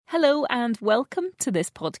Hello and welcome to this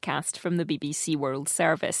podcast from the BBC World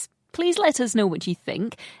Service. Please let us know what you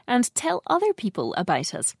think and tell other people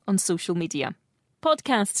about us on social media.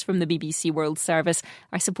 Podcasts from the BBC World Service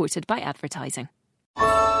are supported by advertising.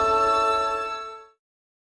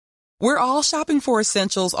 We're all shopping for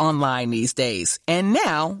essentials online these days, and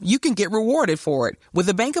now you can get rewarded for it. With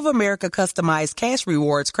a Bank of America customized cash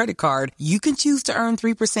rewards credit card, you can choose to earn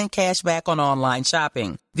 3% cash back on online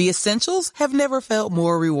shopping. The essentials have never felt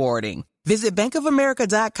more rewarding. Visit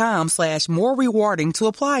bankofamerica.com/more rewarding to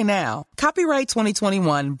apply now. Copyright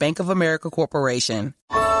 2021 Bank of America Corporation.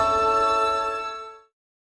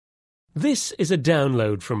 This is a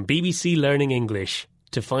download from BBC Learning English.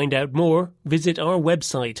 To find out more, visit our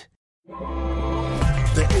website.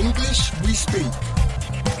 The English we speak.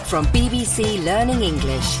 From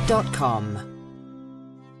bbclearningenglish.com.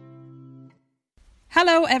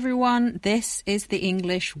 Hello everyone, this is the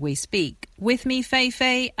English we speak. With me,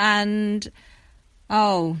 Feifei, and...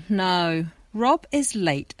 oh no, Rob is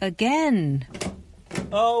late again.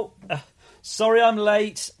 Oh, sorry I'm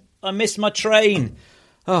late. I missed my train.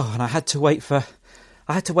 Oh, and I had to wait for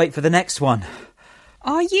the next one.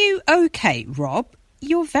 Are you okay, Rob?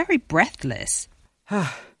 You're very breathless.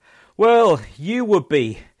 Well, you would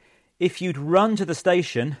be if you'd run to the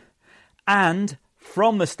station and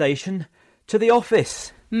from the station to the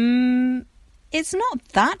office. It's not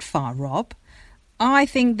that far, Rob. I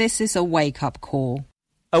think this is a wake-up call.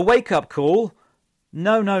 A wake-up call?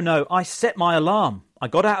 No. I set my alarm. I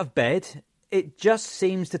got out of bed. It just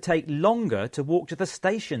seems to take longer to walk to the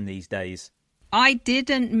station these days. I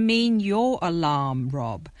didn't mean your alarm,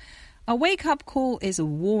 Rob. A wake-up call is a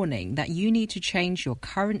warning that you need to change your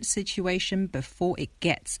current situation before it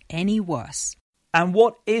gets any worse. And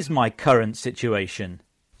what is my current situation?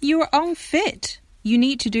 You are unfit. You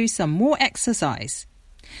need to do some more exercise.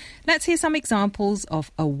 Let's hear some examples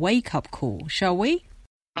of a wake-up call, shall we?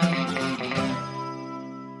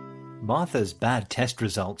 Martha's bad test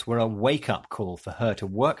results were a wake-up call for her to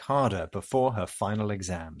work harder before her final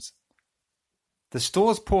exams. The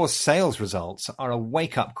store's poor sales results are a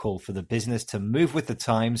wake-up call for the business to move with the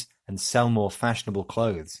times and sell more fashionable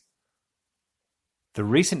clothes. The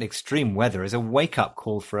recent extreme weather is a wake-up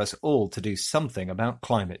call for us all to do something about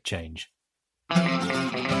climate change.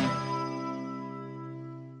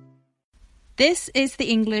 This is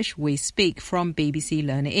the English we speak from BBC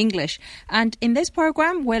Learning English, and in this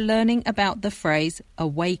program we're learning about the phrase a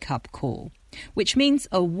wake-up call, which means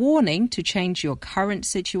a warning to change your current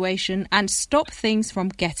situation and stop things from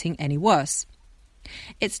getting any worse.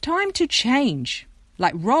 It's time to change,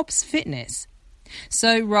 like Rob's fitness.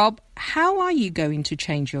 So, Rob, how are you going to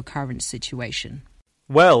change your current situation?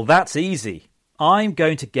 Well, that's easy. I'm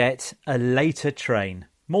going to get a later train.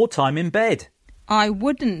 More time in bed. I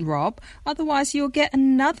wouldn't, Rob. Otherwise you'll get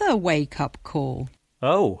another wake-up call.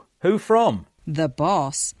 Oh, who from? The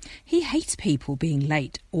boss. He hates people being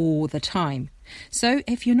late all the time. So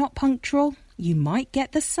if you're not punctual, you might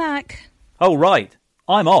get the sack. Oh, right.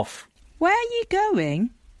 I'm off. Where are you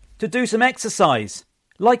going? To do some exercise.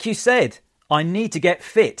 Like you said, I need to get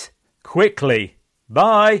fit. Quickly.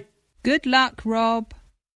 Bye. Good luck, Rob.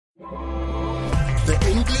 The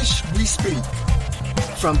English we speak.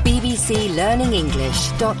 From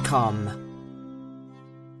bbclearningenglish.com.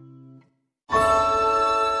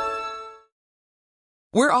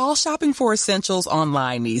 We're all shopping for essentials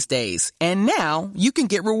online these days, and now you can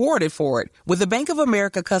get rewarded for it. With a Bank of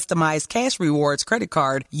America customized cash rewards credit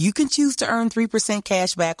card, you can choose to earn 3%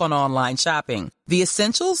 cash back on online shopping. The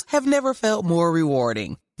essentials have never felt more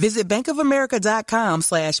rewarding. Visit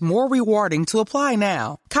bankofamerica.com/more rewarding to apply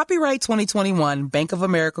now. Copyright 2021 Bank of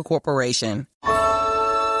America Corporation.